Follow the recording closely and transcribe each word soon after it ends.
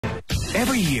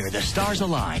Every year, the stars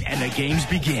align and the games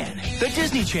begin. The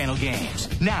Disney Channel Games.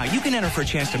 Now you can enter for a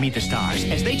chance to meet the stars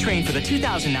as they train for the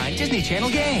 2009 Disney Channel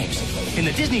Games. In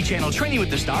the Disney Channel Training with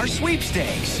the Stars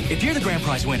Sweepstakes. If you're the grand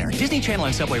prize winner, Disney Channel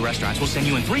and Subway restaurants will send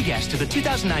you and 3 guests to the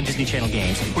 2009 Disney Channel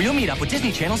Games, where you'll meet up with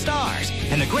Disney Channel stars.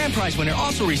 And the grand prize winner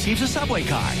also receives a Subway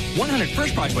card. 100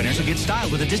 first prize winners will get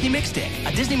styled with a Disney Mix Stick,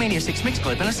 a Disney Mania 6 Mix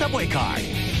Clip, and a Subway card.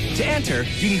 To enter,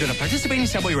 you can go to participating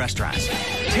Subway restaurants.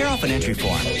 Tear off an entry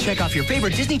form, check off your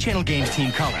favorite Disney Channel Games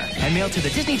team color, and mail to the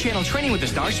Disney Channel Training with the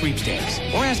Stars Sweepstakes.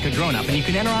 Or ask a grown-up and you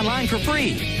can enter online for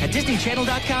free at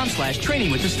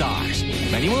DisneyChannel.com/Training with the Stars.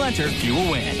 Many will enter, few will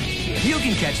win. You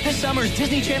can catch this summer's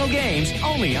Disney Channel Games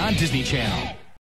only on Disney Channel.